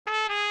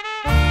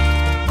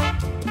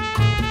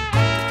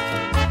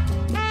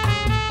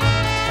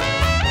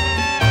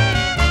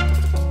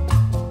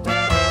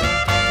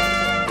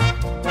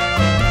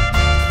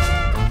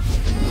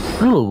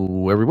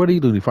Hello, everybody.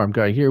 Looney Farm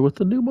Guy here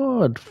with a new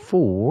mod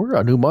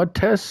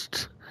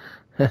test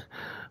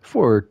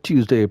for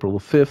Tuesday, April the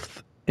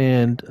 5th.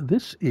 And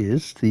this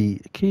is the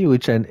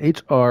Kuhn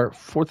HR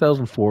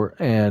 4004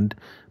 and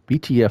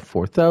BTF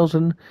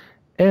 4000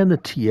 and the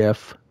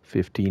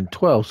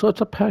TF1512. So it's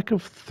a pack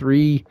of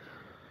three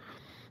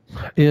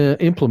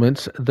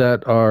implements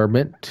that are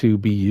meant to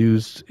be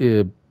used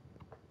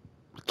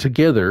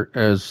together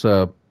as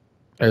a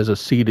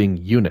seeding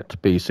unit,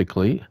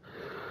 basically.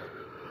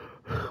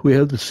 We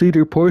have the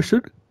seeder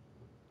portion,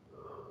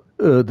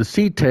 the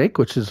seed tank,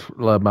 which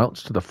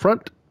mounts to the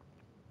front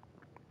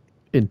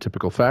in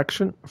typical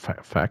fashion,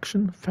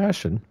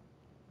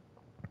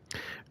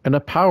 and a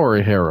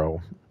power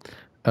harrow.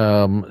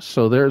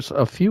 So there's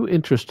a few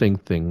interesting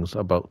things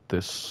about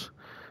this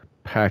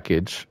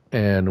package,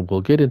 and we'll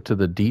get into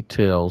the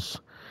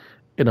details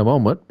in a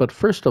moment. But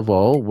first of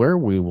all, where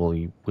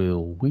will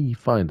we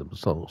find them?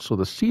 So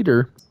the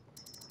seeder,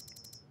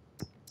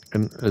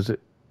 and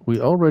we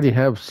already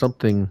have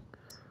something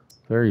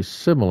very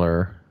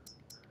similar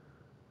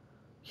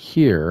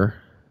here,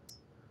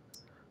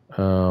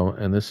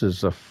 and this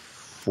is a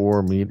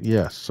 4 meter.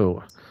 Yes,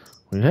 so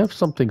we have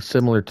something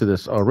similar to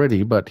this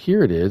already, but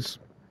here it is.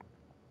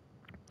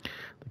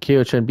 The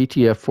KOHN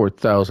BTF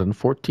 4000,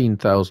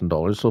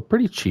 $14,000, so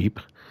pretty cheap.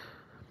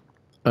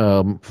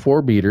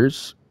 4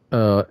 meters,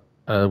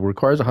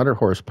 requires 100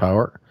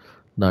 horsepower,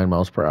 9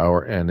 miles per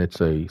hour, and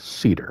it's a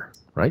seeder,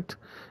 right?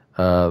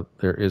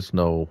 There is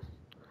no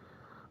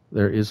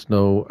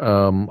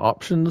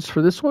options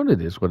for this one. It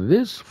is what it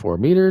is. 4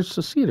 meters,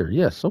 a seeder.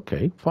 Yes,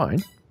 okay, fine.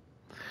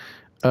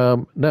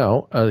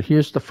 Now,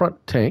 here's the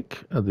front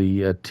tank,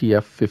 the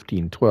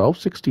TF1512,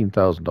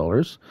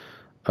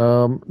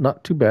 $16,000.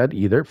 Not too bad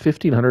either.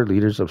 1,500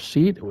 liters of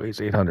seed. It weighs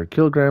 800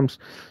 kilograms,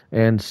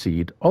 and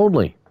seed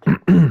only.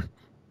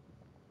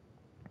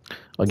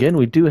 Again,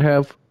 we do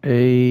have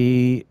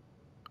an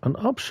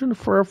option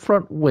for a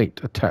front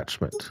weight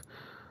attachment.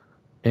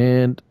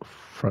 And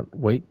front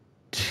weight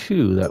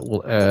 2, that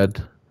will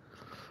add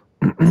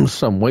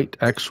some weight,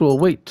 actual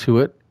weight to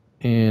it,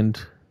 and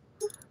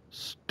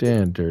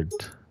standard.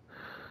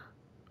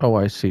 Oh,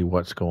 I see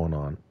what's going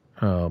on.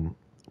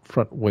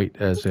 Front weight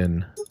as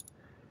in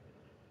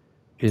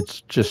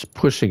it's just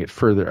pushing it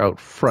further out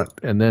front,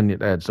 and then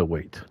it adds a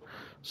weight.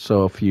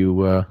 So if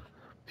you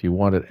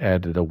wanted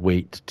added a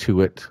weight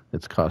to it,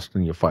 it's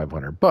costing you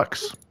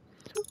 $500.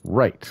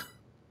 Right.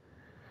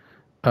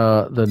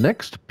 The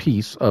next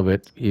piece of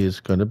it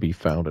is going to be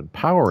found in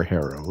power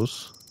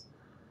harrows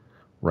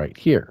right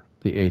here,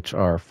 the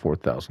HR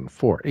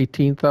 4004,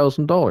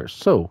 $18,000.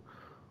 So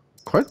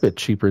quite a bit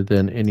cheaper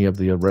than any of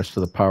the rest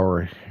of the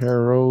power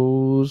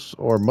harrows,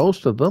 or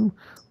most of them.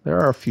 There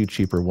are a few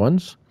cheaper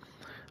ones,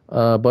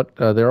 but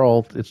they're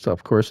all,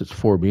 of course, it's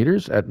 4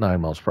 meters at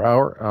 9 miles per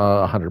hour,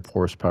 100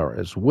 horsepower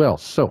as well.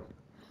 So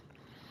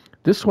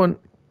this one,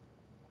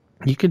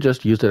 you can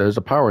just use it as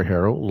a power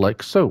harrow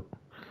like so.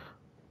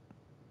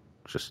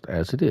 Just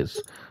as it is.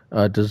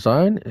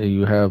 Design,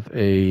 you have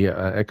a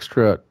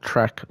extra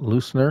track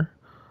loosener.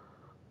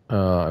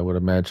 I would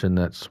imagine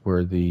that's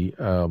where the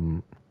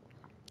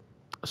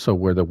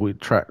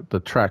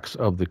the tracks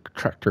of the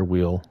tractor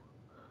wheel,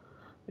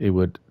 it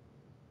would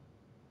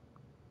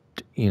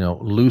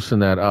loosen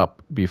that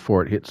up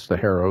before it hits the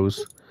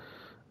harrows.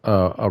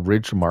 A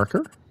ridge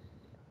marker.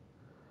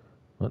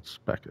 Let's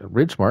back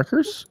ridge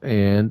markers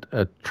and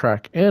a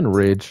track and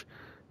ridge,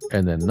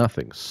 and then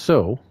nothing.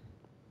 So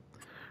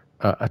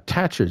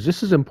attachers.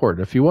 This is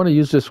important. If you want to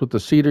use this with the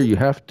seeder, you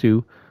have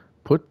to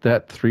put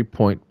that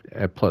 3-point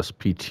plus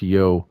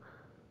PTO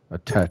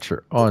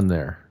attacher on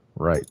there,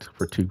 right,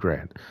 for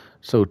 $2,000.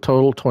 So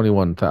total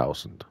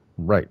 21,000,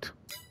 right?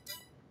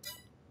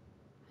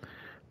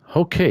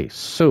 Okay,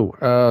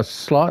 so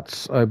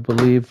slots, I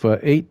believe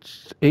 8,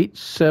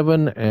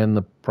 7,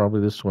 and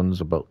probably this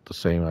one's about the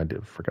same. I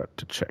forgot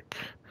to check.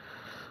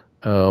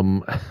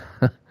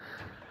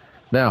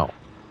 Now,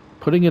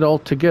 putting it all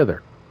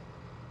together.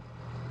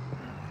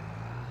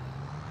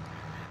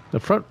 The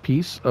front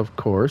piece, of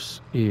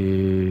course,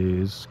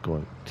 is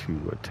going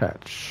to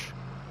attach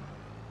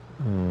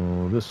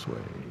this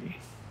way.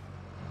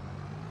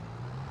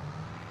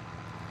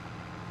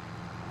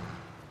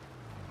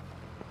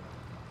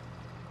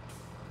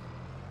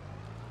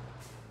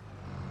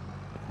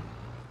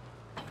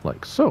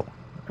 Like so.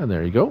 And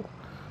there you go.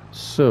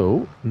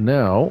 So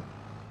now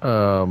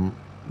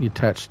you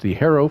attach the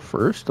harrow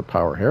first, the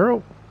power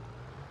harrow.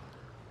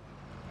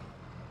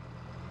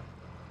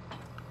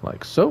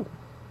 Like so.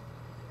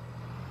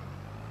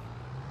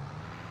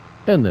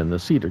 And then the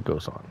seeder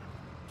goes on.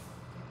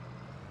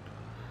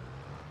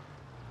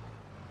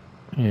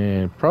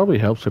 And it probably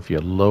helps if you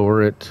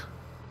lower it.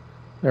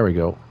 There we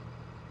go.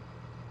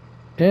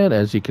 And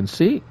as you can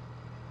see,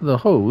 the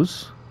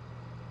hose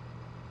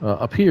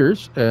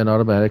appears and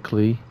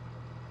automatically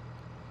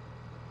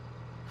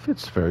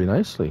fits very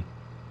nicely.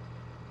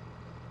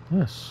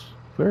 Yes,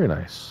 very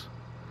nice.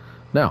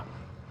 Now,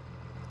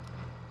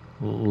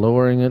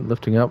 lowering it,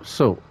 lifting up.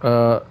 So,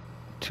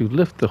 to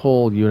lift the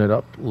whole unit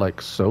up like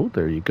so,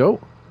 there you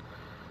go.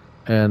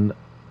 And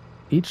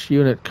each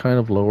unit kind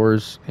of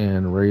lowers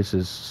and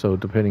raises, so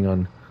depending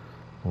on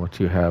what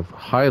you have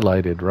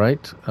highlighted,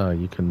 right?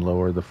 You can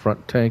lower the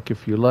front tank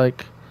if you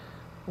like,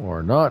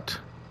 or not.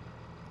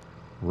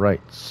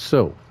 Right,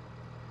 so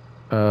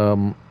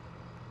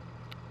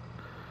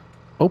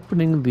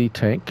opening the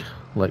tank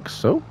like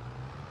so,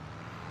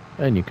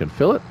 and you can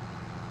fill it.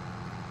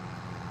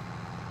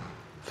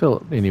 Fill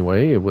it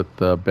anyway with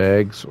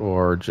bags,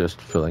 or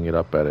just filling it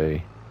up at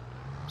a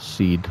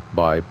seed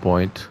buy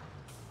point.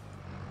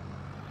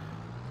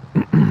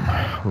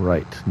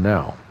 Right,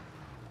 now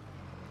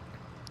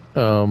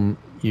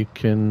you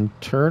can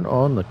turn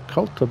on the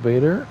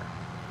cultivator.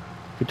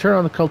 If you turn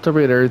on the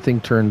cultivator,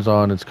 everything turns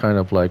on. It's kind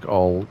of like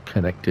all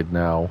connected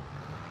now.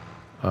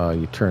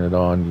 You turn it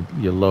on,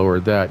 you lower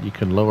that. You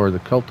can lower the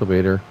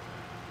cultivator,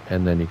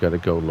 and then you got to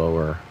go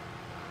lower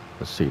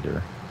the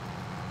seeder.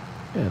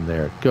 And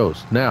there it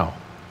goes. Now,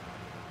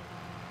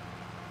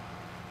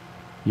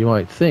 you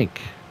might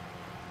think,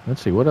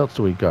 let's see, what else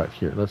do we got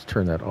here? Let's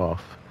turn that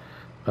off.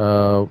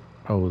 Oh,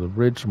 the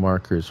ridge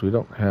markers. We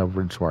don't have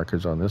ridge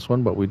markers on this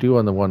one, but we do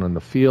on the one on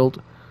the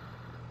field.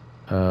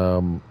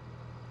 You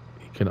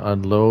can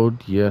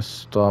unload, yes,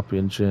 stop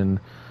engine.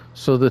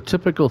 So the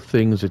typical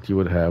things that you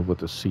would have with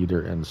the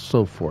seeder and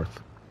so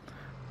forth.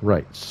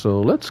 Right,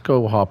 so let's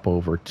go hop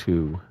over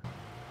to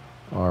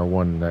our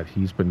one that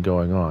he's been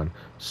going on.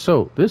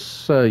 So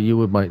this,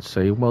 you might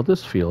say, well,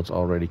 this field's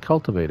already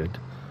cultivated.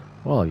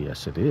 Well,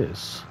 yes, it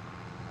is.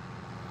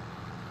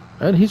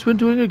 And he's been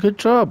doing a good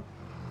job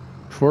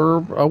for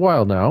a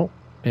while now,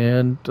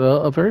 and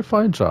a very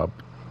fine job.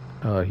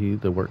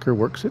 The worker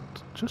works it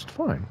just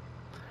fine.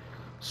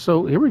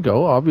 So here we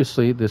go.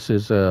 Obviously, this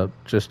is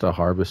just a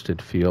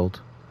harvested field,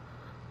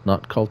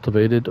 not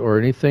cultivated or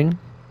anything.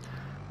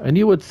 And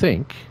you would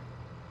think,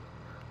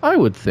 I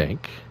would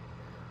think,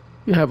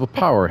 you have a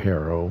power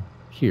harrow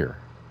here.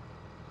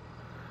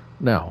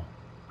 Now,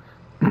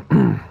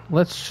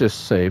 let's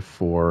just say,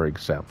 for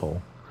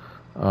example,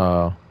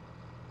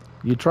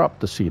 you drop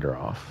the seeder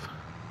off,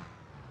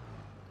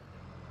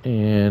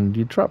 and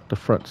you drop the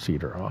front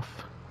seeder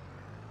off,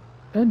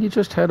 and you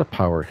just had a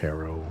power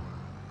harrow,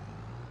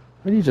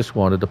 and you just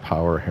wanted to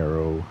power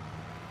harrow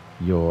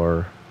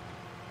your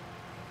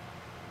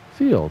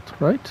field,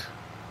 right?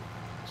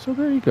 So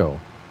there you go.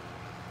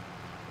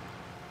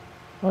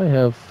 I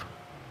have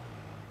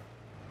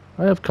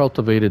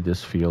cultivated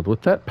this field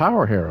with that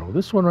power harrow,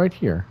 this one right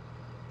here.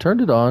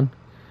 Turned it on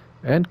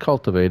and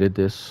cultivated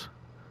this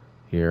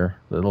here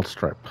little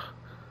strip.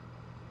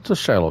 It's a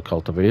shallow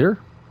cultivator,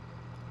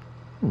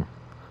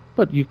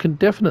 but you can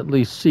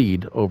definitely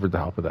seed over the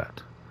top of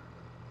that.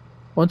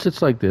 Once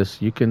it's like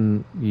this, you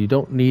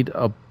don't need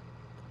a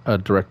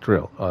direct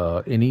drill.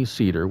 Any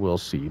seeder will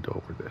seed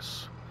over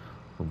this.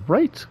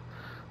 Right?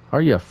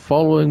 Are you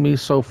following me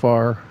so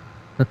far?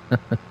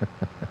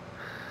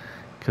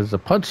 Because the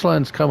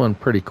punchline's coming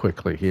pretty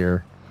quickly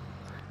here.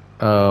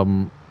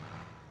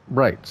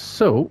 Right,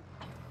 so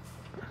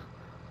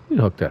you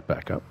hook that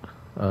back up.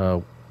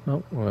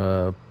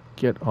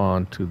 Get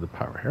on to the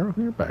power harrow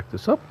here, back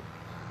this up.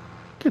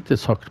 Get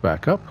this hooked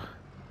back up.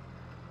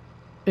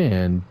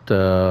 And,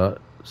 lift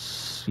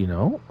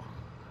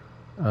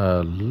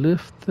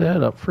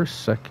that up for a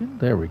second.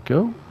 There we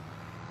go.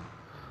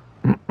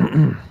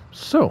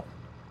 So,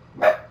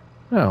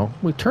 now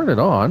we turn it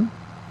on,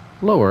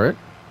 lower it.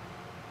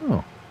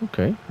 Oh,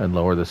 okay, and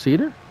lower the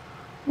seeder.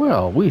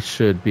 Well, we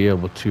should be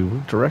able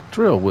to direct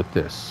drill with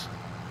this.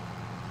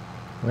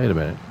 Wait a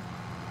minute.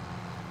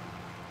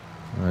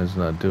 It's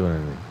not doing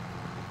anything.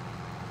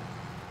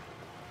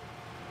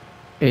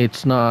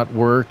 It's not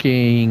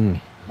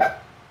working.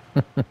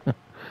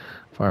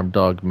 Farm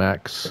Dog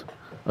Max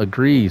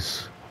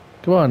agrees.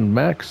 Come on,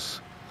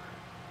 Max.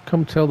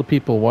 Come tell the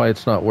people why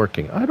it's not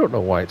working. I don't know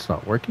why it's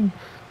not working.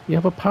 You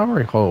have a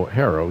power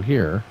harrow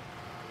here,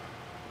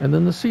 and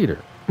then the seeder.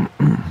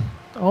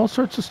 All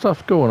sorts of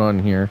stuff going on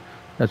here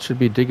that should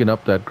be digging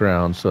up that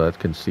ground so that it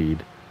can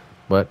seed.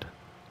 But,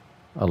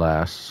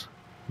 alas,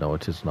 no,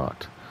 it is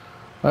not.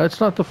 It's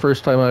not the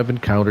first time I've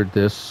encountered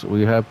this.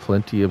 We have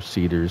plenty of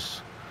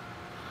seeders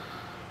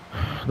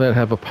that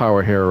have a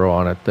power harrow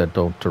on it that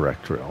don't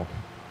direct drill.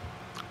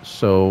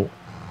 So,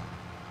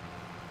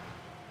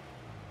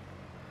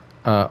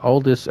 all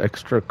this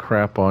extra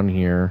crap on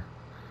here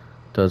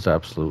does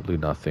absolutely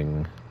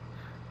nothing.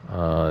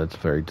 It's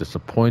very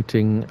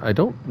disappointing. I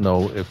don't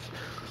know if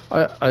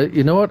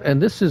you know what,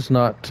 and this is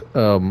not,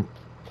 I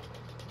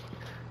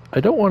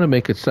don't want to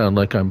make it sound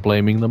like I'm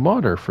blaming the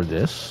modder for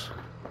this,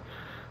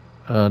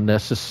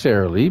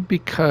 necessarily,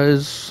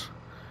 because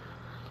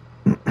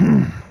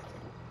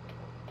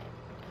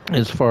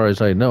as far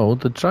as I know,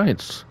 the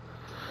Giants,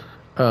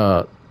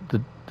 the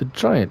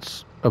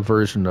Giants'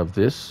 version of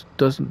this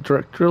doesn't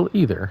direct drill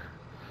either.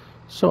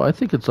 So I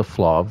think it's a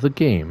flaw of the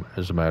game,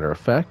 as a matter of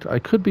fact. I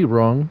could be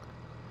wrong,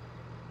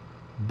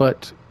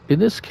 but in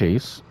this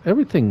case,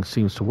 everything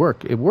seems to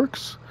work. It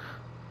works.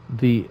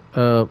 The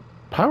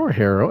power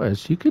harrow,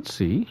 as you could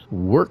see,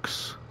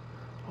 works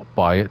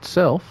by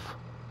itself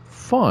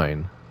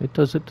fine. It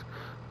does it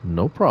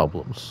no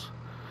problems.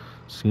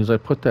 as soon as I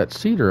put that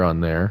cedar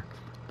on there,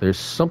 there's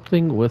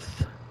something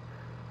with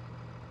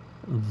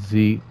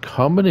the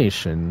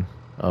combination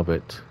of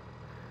it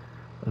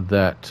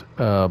that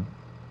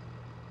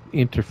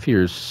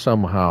interferes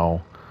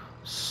somehow,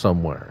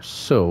 somewhere.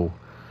 So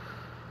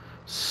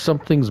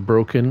something's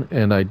broken,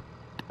 and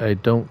I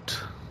don't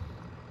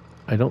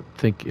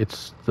think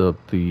it's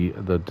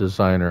the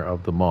designer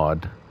of the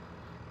mod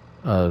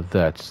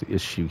that's the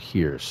issue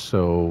here.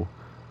 So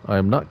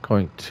I'm not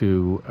going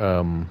to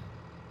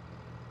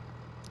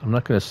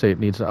say it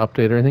needs an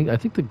update or anything. I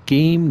think the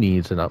game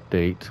needs an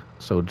update.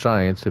 So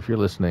Giants, if you're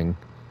listening,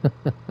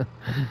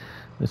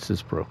 this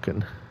is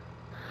broken.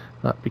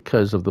 Not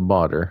because of the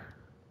modder,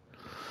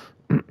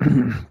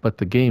 but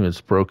the game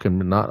is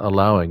broken, not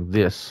allowing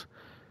this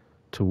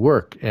to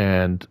work.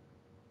 And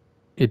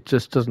it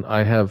just doesn't.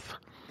 I have,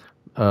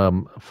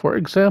 for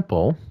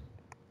example,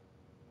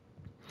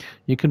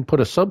 you can put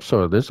a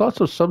subsoiler. There's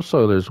also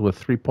subsoilers with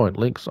 3-point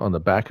links on the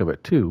back of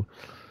it too.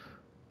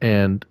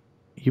 And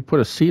you put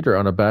a cedar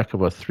on the back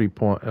of a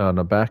 3-point on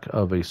the back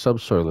of a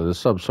subsoiler, the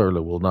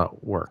subsoiler will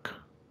not work.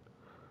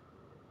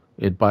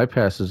 It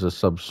bypasses a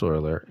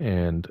subsoiler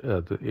and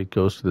it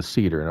goes to the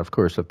cedar. And of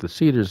course, if the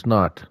cedar is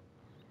not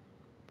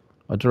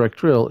a direct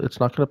drill,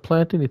 it's not going to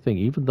plant anything,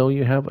 even though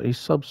you have a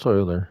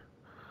subsoiler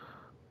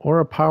or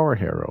a power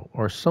harrow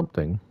or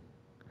something.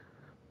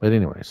 But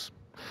anyways,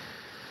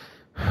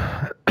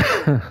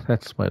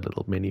 that's my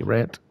little mini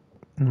rant.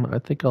 I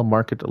think I'll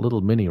mark it a little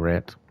mini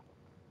rant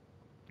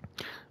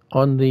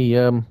on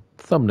the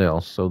thumbnail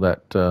so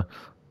that,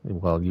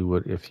 well, you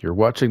would, if you're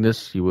watching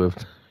this, you would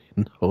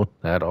know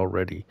that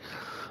already.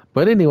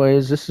 But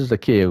anyways, this is the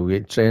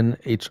Kuhn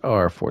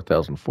HR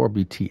 4004,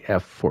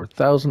 BTF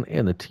 4000,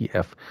 and the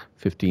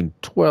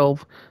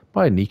TF1512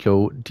 by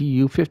Nico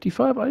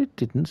DU55. I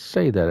didn't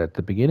say that at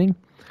the beginning.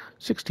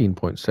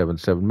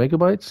 16.77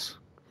 megabytes,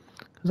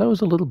 because I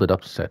was a little bit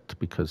upset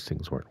because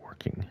things weren't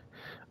working.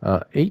 I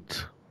think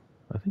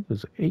it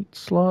was 8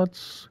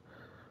 slots,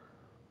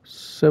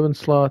 7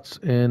 slots,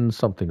 and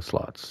something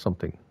slots,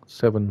 something,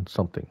 7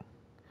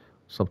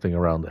 something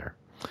around there.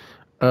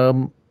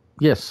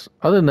 Yes,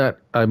 other than that,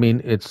 I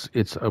mean, it's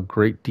a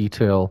great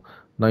detail,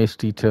 nice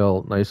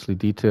detail, nicely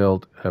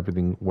detailed.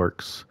 Everything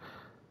works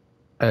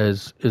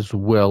as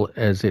well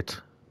as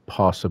it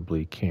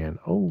possibly can.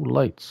 Oh,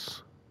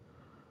 lights.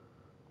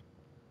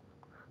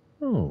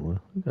 Oh,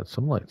 we got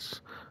some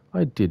lights.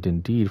 I did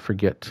indeed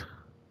forget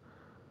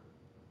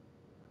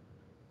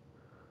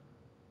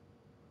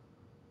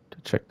to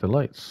check the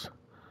lights.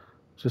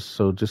 Just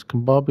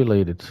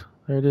combobulated.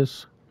 There it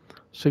is.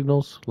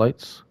 Signals,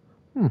 lights.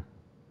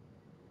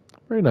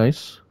 Very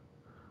nice.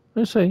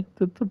 I say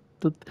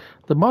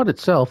the mod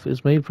itself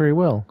is made very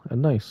well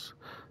and nice.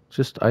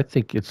 Just I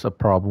think it's a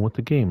problem with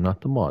the game,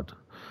 not the mod.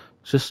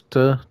 Just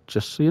so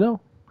you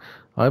know,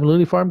 I'm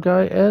Looney Farm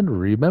Guy, and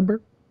remember,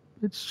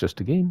 it's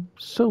just a game.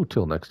 So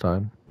till next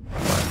time.